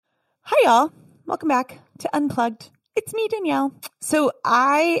Hi, y'all. Welcome back to Unplugged. It's me, Danielle. So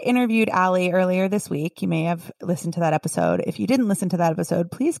I interviewed Allie earlier this week. You may have listened to that episode. If you didn't listen to that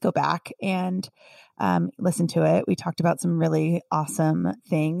episode, please go back and listen to it. We talked about some really awesome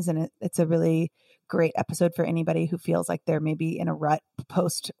things, and it's a really great episode for anybody who feels like they're maybe in a rut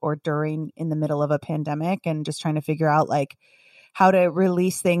post or during in the middle of a pandemic and just trying to figure out like how to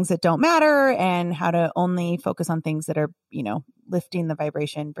release things that don't matter and how to only focus on things that are, you know, lifting the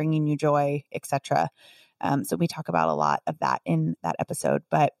vibration, bringing you joy, etc. So we talk about a lot of that in that episode,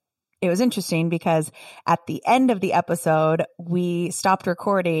 but it was interesting because at the end of the episode, we stopped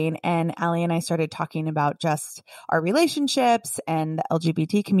recording and Allie and I started talking about just our relationships and the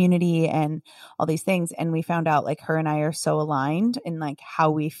LGBT community and all these things. And we found out like her and I are so aligned in like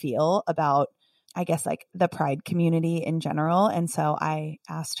how we feel about, I guess, like the Pride community in general. And so I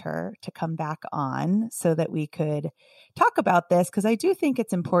asked her to come back on so that we could talk about this because I do think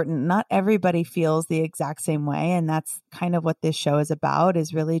it's important. Not everybody feels the exact same way. And that's kind of what this show is about,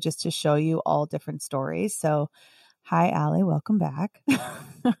 is really just to show you all different stories. So hi, Allie. Welcome back.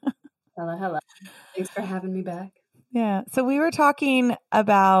 Hello, hello. Thanks for having me back. Yeah. So we were talking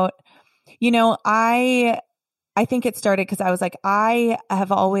about, you know, I think it started because I was like,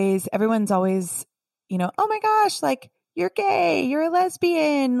 everyone's always, you know, oh my gosh, like you're gay, you're a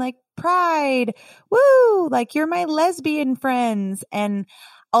lesbian, like Pride, woo, like you're my lesbian friends. And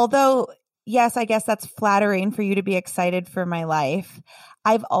although, yes, I guess that's flattering for you to be excited for my life,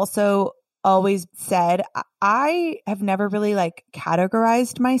 I've also always said I have never really like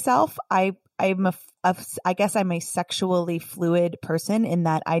categorized myself. I guess I'm a sexually fluid person in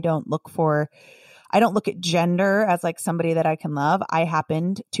that I don't look at gender as like somebody that I can love. I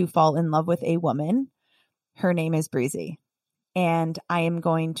happened to fall in love with a woman. Her name is Breezy. And I am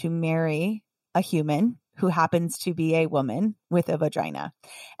going to marry a human who happens to be a woman with a vagina.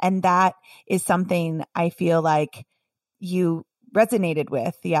 And that is something I feel like you resonated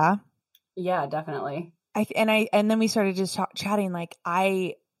with. Yeah. Yeah, definitely. And then we started just chatting. Like,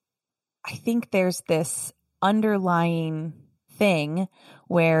 I think there's this underlying thing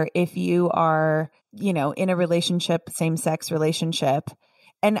where if you are, you know, in a relationship, same-sex relationship,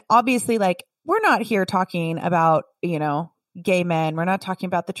 and obviously like we're not here talking about, you know, gay men. We're not talking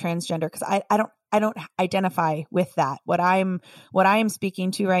about the transgender because I don't identify with that. What I am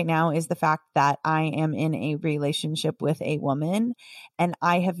speaking to right now is the fact that I am in a relationship with a woman and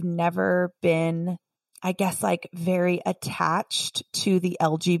I have never been, I guess, like very attached to the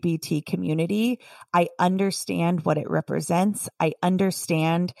LGBT community. I understand what it represents. I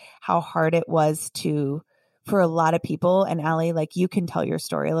understand how hard it was for a lot of people. And Allie, like you can tell your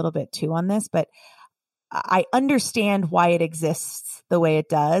story a little bit too on this, but I understand why it exists the way it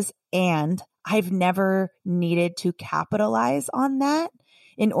does. And I've never needed to capitalize on that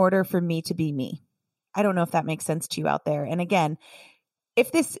in order for me to be me. I don't know if that makes sense to you out there. And again,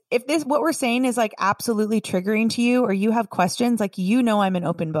 if this, what we're saying is like absolutely triggering to you or you have questions, like, you know, I'm an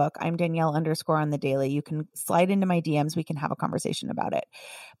open book. I'm Danielle _ on the daily. You can slide into my DMs. We can have a conversation about it.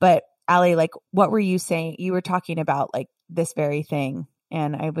 But Allie, like, what were you saying? You were talking about like this very thing.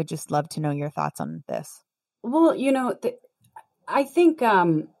 And I would just love to know your thoughts on this. Well, you know, I think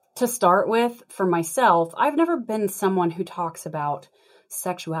to start with, for myself, I've never been someone who talks about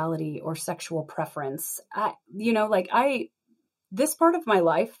sexuality or sexual preference. This part of my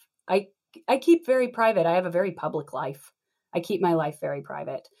life, I keep very private. I have a very public life. I keep my life very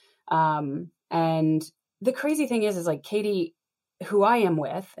private. And the crazy thing is like Katie, who I am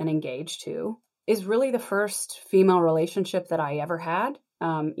with and engaged to, is really the first female relationship that I ever had.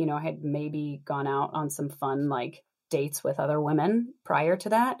 You know, I had maybe gone out on some fun like dates with other women prior to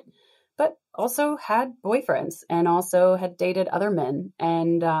that, but also had boyfriends and also had dated other men.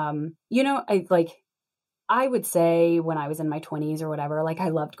 And, you know, I would say when I was in my 20s or whatever, like I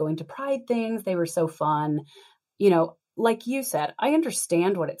loved going to Pride things. They were so fun. You know, like you said, I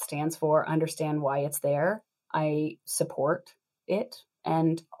understand what it stands for, understand why it's there. I support it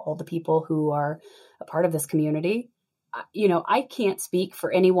and all the people who are a part of this community. You know, I can't speak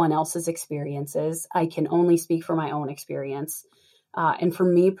for anyone else's experiences. I can only speak for my own experience. And for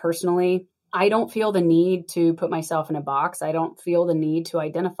me personally, I don't feel the need to put myself in a box. I don't feel the need to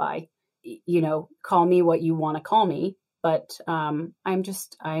identify. You know, call me what you want to call me, but I'm a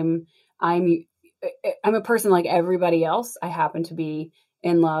person like everybody else. I happen to be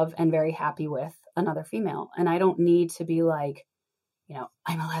in love and very happy with another female, and I don't need to be like, you know,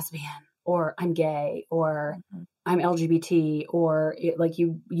 I'm a lesbian or I'm gay or I'm LGBT or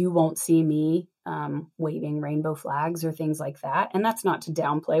you won't see me waving rainbow flags or things like that. And that's not to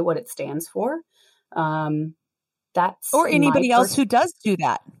downplay what it stands for. That's or anybody else who does do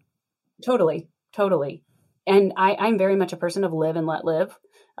that. Totally. Totally. And I'm very much a person of live and let live.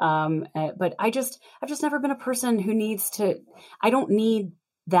 But I've just never been a person who I don't need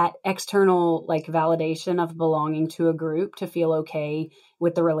that external like validation of belonging to a group to feel okay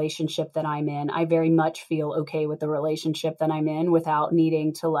with the relationship that I'm in. I very much feel okay with the relationship that I'm in without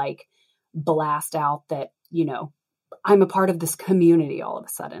needing to like blast out that, I'm a part of this community all of a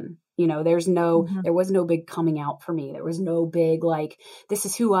sudden. There was no big coming out for me. There was no big, like, this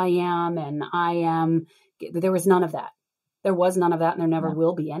is who I am. And there was none of that. There was none of that. And there never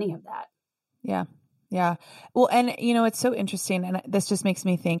will be any of that. Yeah. Yeah. Well, and it's so interesting. And this just makes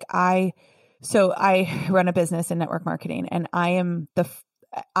me think I run a business in network marketing, and I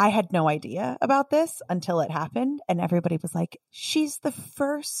had no idea about this until it happened. And everybody was like, she's the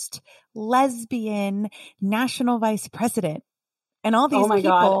first lesbian national vice president. And all these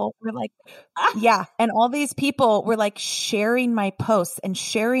people were like, yeah. And all these people were like sharing my posts and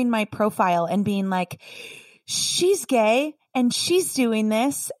sharing my profile and being like, she's gay and she's doing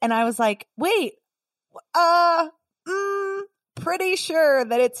this. And I was like, wait, pretty sure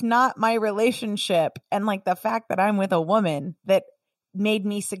that it's not my relationship. And like the fact that I'm with a woman that made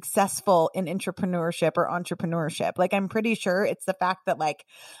me successful in entrepreneurship. Like, I'm pretty sure it's the fact that like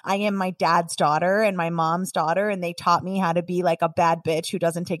I am my dad's daughter and my mom's daughter, and they taught me how to be like a bad bitch who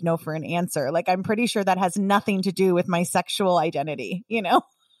doesn't take no for an answer. Like, I'm pretty sure that has nothing to do with my sexual identity,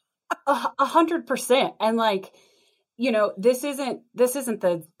 100%. And like, this isn't this is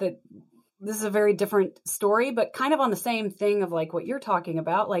a very different story, but kind of on the same thing of like what you're talking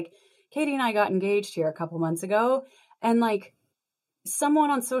about. Like, Katie and I got engaged here a couple months ago, and like someone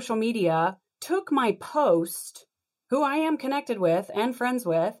on social media took my post, who I am connected with and friends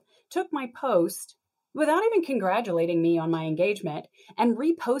with, took my post without even congratulating me on my engagement and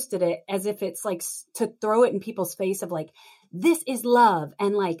reposted it as if it's like to throw it in people's face of like, this is love,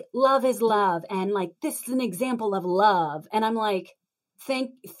 and like love is love, and like this is an example of love. And I'm like, thank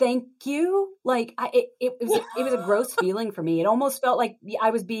you. Like it was a gross feeling for me. It almost felt like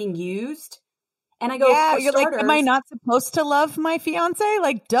I was being used. And I go, yeah, you're like, am I not supposed to love my fiance?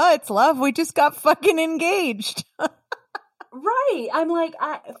 Like, duh, it's love. We just got fucking engaged. Right. I'm like,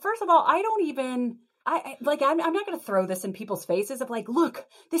 first of all, I'm not going to throw this in people's faces of like, look,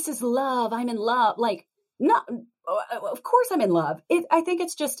 this is love. I'm in love. Like, no, of course I'm in love. I think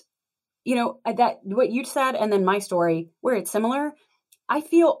it's just, that what you said and then my story where it's similar, I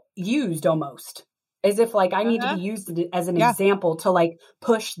feel used almost as if like I need to be used as an example to like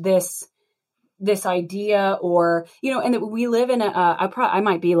push this idea, or, and that we live in I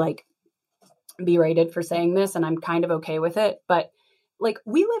might be like berated for saying this, and I'm kind of okay with it, but like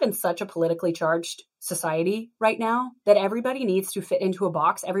we live in such a politically charged society right now that everybody needs to fit into a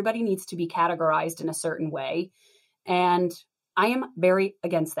box. Everybody needs to be categorized in a certain way. And I am very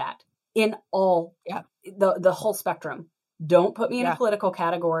against that in all the whole spectrum. Don't put me in a political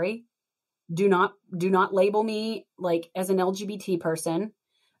category. Do not label me like as an LGBT person.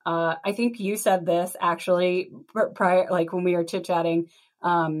 I think you said this actually prior, like when we were chit-chatting,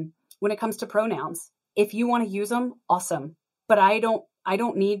 when it comes to pronouns, if you want to use them, awesome. But I don't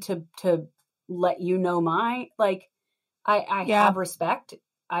need to let you know I have respect.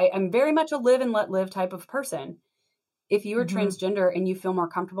 I'm very much a live and let live type of person. If you are transgender and you feel more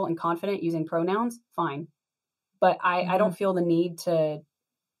comfortable and confident using pronouns, fine. But I don't feel the need to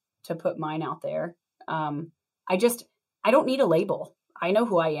put mine out there. I don't need a label. I know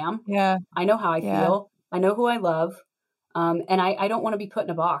who I am. Yeah. I know how I feel. I know who I love. And I don't want to be put in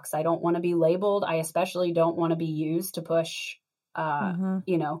a box. I don't want to be labeled. I especially don't want to be used to push, an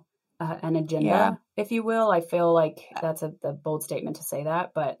agenda, if you will. I feel like that's a bold statement to say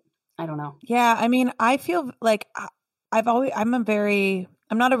that, but I don't know. Yeah. I mean, I feel like I'm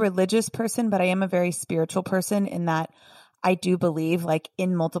not a religious person, but I am a very spiritual person in that I do believe like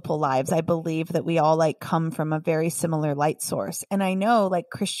in multiple lives. I believe that we all like come from a very similar light source. And I know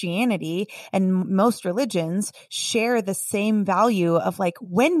like Christianity and most religions share the same value of like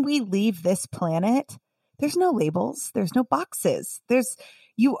when we leave this planet, there's no labels, there's no boxes.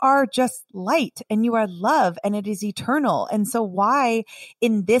 You are just light and you are love and it is eternal. And so why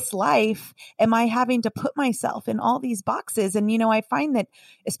in this life am I having to put myself in all these boxes? And, I find that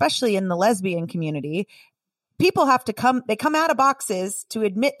especially in the lesbian community, people have to come out of boxes to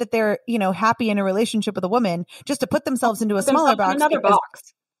admit that they're, happy in a relationship with a woman just to put themselves into a smaller box. Another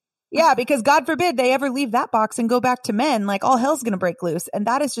box. Yeah, because God forbid they ever leave that box and go back to men, like all hell's going to break loose. And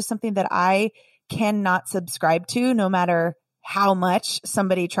that is just something that I cannot subscribe to, no matter how much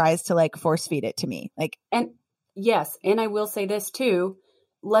somebody tries to like force feed it to me. Like, and yes. And I will say this too,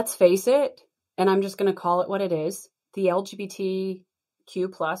 let's face it. And I'm just going to call it what it is. The LGBTQ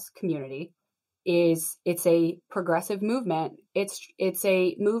LGBTQ plus community it's a progressive movement. It's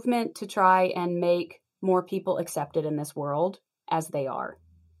a movement to try and make more people accepted in this world as they are.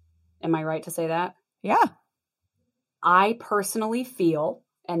 Am I right to say that? Yeah. I personally feel,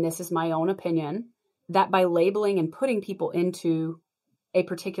 and this is my own opinion, that by labeling and putting people into a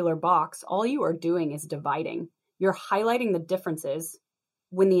particular box, all you are doing is dividing. You're highlighting the differences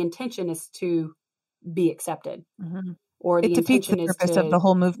when the intention is to be accepted. Mm-hmm. Or the It defeats the intention is purpose of the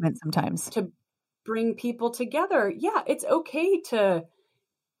whole movement sometimes. to bring people together. Yeah, it's okay to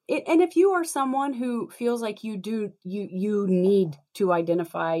and if you are someone who feels like you need to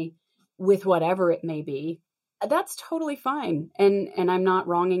identify with whatever it may be, that's totally fine. And I'm not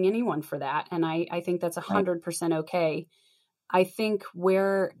wronging anyone for that. And I think that's 100% okay. I think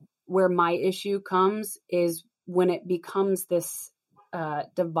where my issue comes is when it becomes this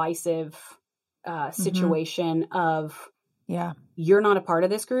divisive situation of, yeah, you're not a part of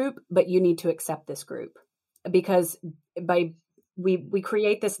this group, but you need to accept this group, because we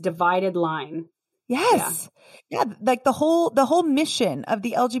create this divided line. Yes. Yeah. Like the whole mission of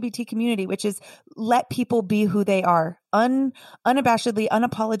the LGBT community, which is let people be who they are, unabashedly,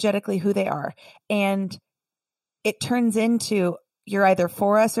 unapologetically who they are. And it turns into you're either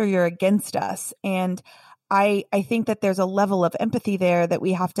for us or you're against us. And I think that there's a level of empathy there that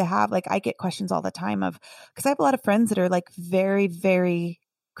we have to have. Like I get questions all the time because I have a lot of friends that are like very, very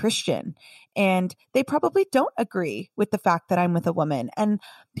Christian, and they probably don't agree with the fact that I'm with a woman. And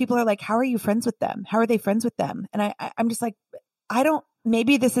people are like, how are you friends with them? How are they friends with them? And I'm just like,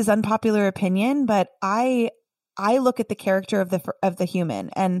 maybe this is unpopular opinion, but I look at the character of the human,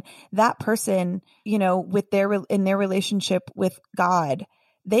 and that person, with in their relationship with God,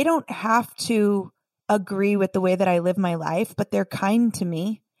 they don't have to agree with the way that I live my life, but they're kind to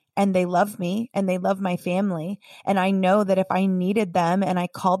me and they love me and they love my family. And I know that if I needed them and I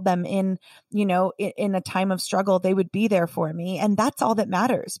called them in, in a time of struggle, they would be there for me. And that's all that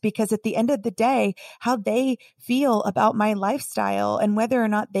matters, because at the end of the day, how they feel about my lifestyle and whether or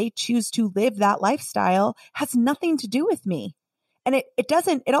not they choose to live that lifestyle has nothing to do with me. And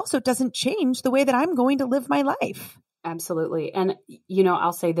it also doesn't change the way that I'm going to live my life. Absolutely. And,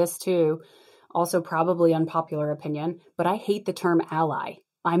 I'll say this too, also probably unpopular opinion, but I hate the term ally.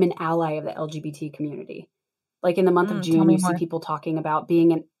 I'm an ally of the LGBT community. Like in the month of June, you see people talking about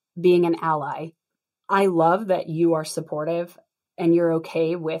being an ally. I love that you are supportive and you're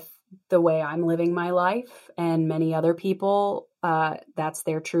okay with the way I'm living my life, and many other people, that's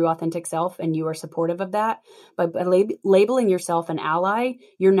their true authentic self, and you are supportive of that. But by labeling yourself an ally,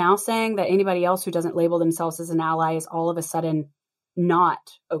 you're now saying that anybody else who doesn't label themselves as an ally is all of a sudden not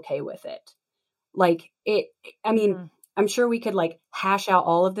okay with it. Like I'm sure we could like hash out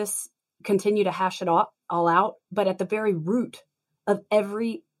all of this, continue to hash it all out, but at the very root of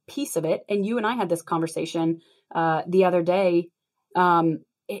every piece of it, and you and I had this conversation the other day,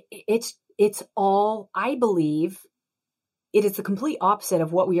 it's all, I believe, it is the complete opposite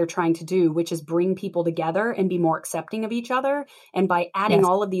of what we are trying to do, which is bring people together and be more accepting of each other. And by adding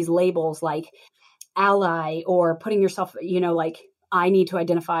all of these labels like ally, or putting yourself, like I need to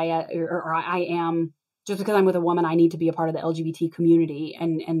identify or I am, just because I'm with a woman, I need to be a part of the LGBT community.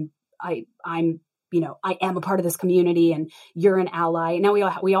 And I'm, I am a part of this community and you're an ally. Now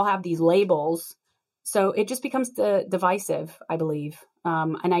we all have these labels. So it just becomes divisive, I believe.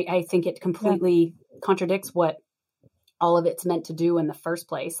 And I think it completely contradicts what all of it's meant to do in the first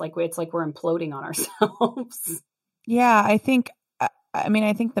place. Like it's like we're imploding on ourselves. Yeah, I think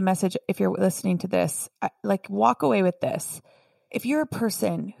the message, if you're listening to this, like walk away with this. If you're a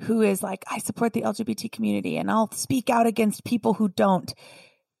person who is like, I support the LGBT community and I'll speak out against people who don't,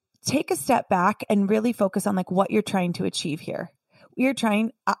 take a step back and really focus on like what you're trying to achieve here.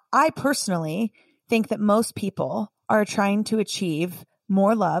 I personally think that most people are trying to achieve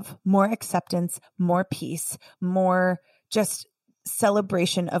more love, more acceptance, more peace, more just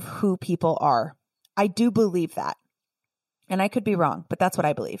celebration of who people are. I do believe that. And I could be wrong, but that's what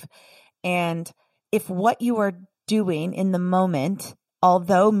I believe. And if what you are doing in the moment,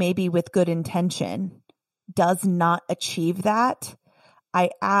 although maybe with good intention, does not achieve that,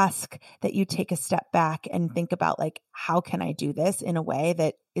 I ask that you take a step back and think about like, how can I do this in a way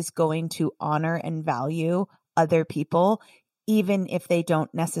that is going to honor and value other people, even if they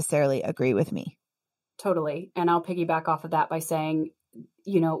don't necessarily agree with me? Totally. And I'll piggyback off of that by saying,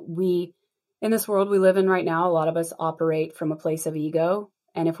 we, in this world we live in right now, a lot of us operate from a place of ego.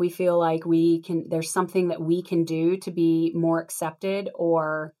 And if we feel like there's something that we can do to be more accepted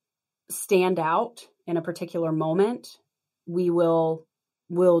or stand out in a particular moment, we will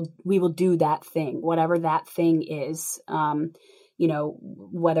do that thing, whatever that thing is.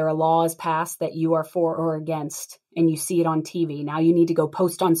 whether a law is passed that you are for or against, and you see it on TV. Now you need to go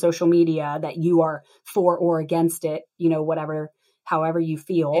post on social media that you are for or against it, however you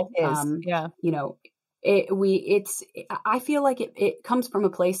feel. It is. Yeah. I feel like it comes from a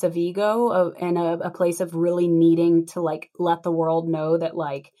place of ego and a place of really needing to like let the world know that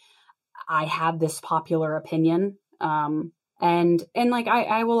like I have this popular opinion. And like,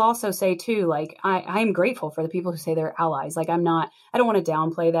 I will also say too, like, I'm grateful for the people who say they're allies. Like, I don't want to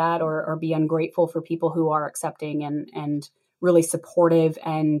downplay that or be ungrateful for people who are accepting and really supportive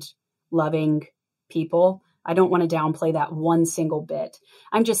and loving people. I don't want to downplay that one single bit.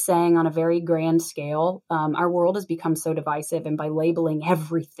 I'm just saying on a very grand scale, our world has become so divisive, and by labeling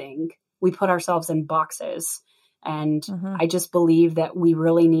everything, we put ourselves in boxes. And I just believe that we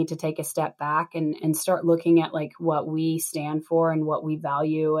really need to take a step back and start looking at like what we stand for and what we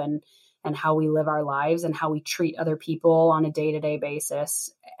value and how we live our lives and how we treat other people on a day-to-day basis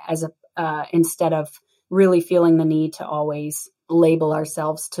instead of really feeling the need to always label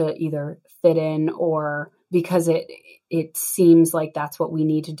ourselves to either fit in or because it seems like that's what we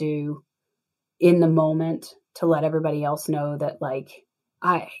need to do in the moment to let everybody else know that like,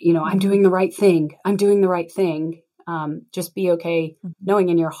 I'm doing the right thing. I'm doing the right thing. Just be okay knowing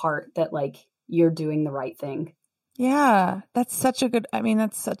in your heart that like you're doing the right thing. Yeah, that's such a good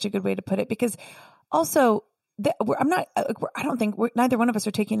way to put it, because also I don't think neither one of us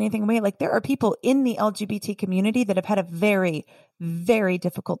are taking anything away. Like there are people in the LGBT community that have had a very, very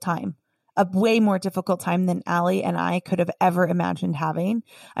difficult time. A way more difficult time than Allie and I could have ever imagined having.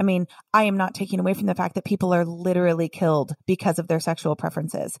 I mean, I am not taking away from the fact that people are literally killed because of their sexual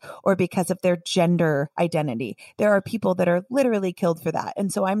preferences or because of their gender identity. There are people that are literally killed for that.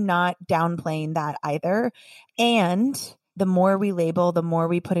 And so I'm not downplaying that either. And the more we label, the more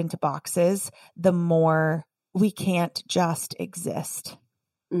we put into boxes, the more we can't just exist.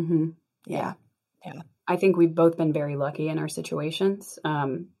 Mm-hmm. Yeah. I think we've both been very lucky in our situations.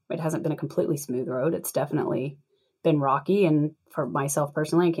 It hasn't been a completely smooth road. It's definitely been rocky. And for myself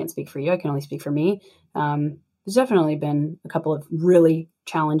personally, I can't speak for you. I can only speak for me. There's definitely been a couple of really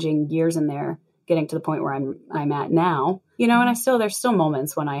challenging years in there, getting to the point where I'm at now, and there's still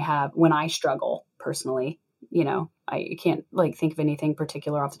moments when I struggle personally. I can't like think of anything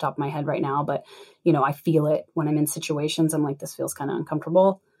particular off the top of my head right now, but I feel it when I'm in situations. I'm like, this feels kind of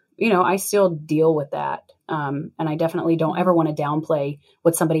uncomfortable. I still deal with that. And I definitely don't ever want to downplay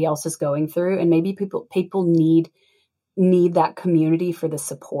what somebody else is going through. And maybe people need that community for the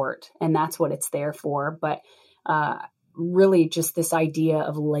support, and that's what it's there for. But really just this idea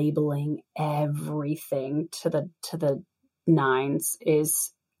of labeling everything to the nines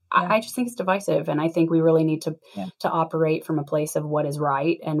is, I just think it's divisive. And I think we really need to operate from a place of what is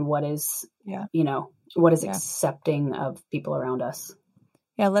right and what is, what is accepting of people around us.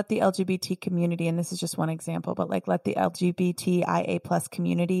 Yeah, let the LGBT community, and this is just one example, but like let the LGBTIA plus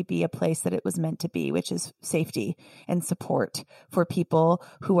community be a place that it was meant to be, which is safety and support for people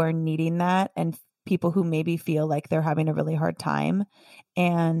who are needing that and people who maybe feel like they're having a really hard time,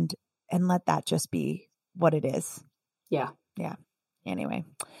 and let that just be what it is. Yeah. Anyway,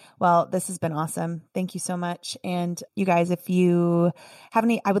 well, this has been awesome. Thank you so much. And you guys, if you have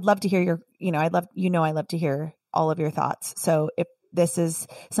any, I would love to hear your, I love to hear all of your thoughts. So if this is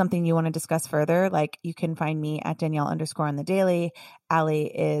something you want to discuss further, like you can find me at Danielle_ on the daily. Allie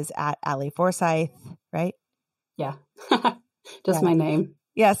is at Allie Forsyth, right? Yeah. Just my name.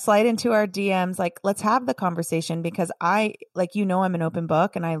 Yeah. Slide into our DMs. Like, let's have the conversation, because I'm an open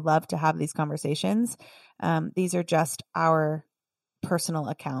book and I love to have these conversations. These are just our personal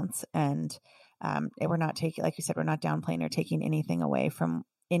accounts, and we're not taking, like you said, we're not downplaying or taking anything away from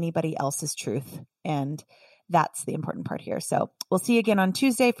anybody else's truth. And that's the important part here. So we'll see you again on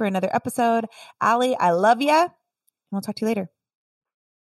Tuesday for another episode. Allie, I love you. And we'll talk to you later.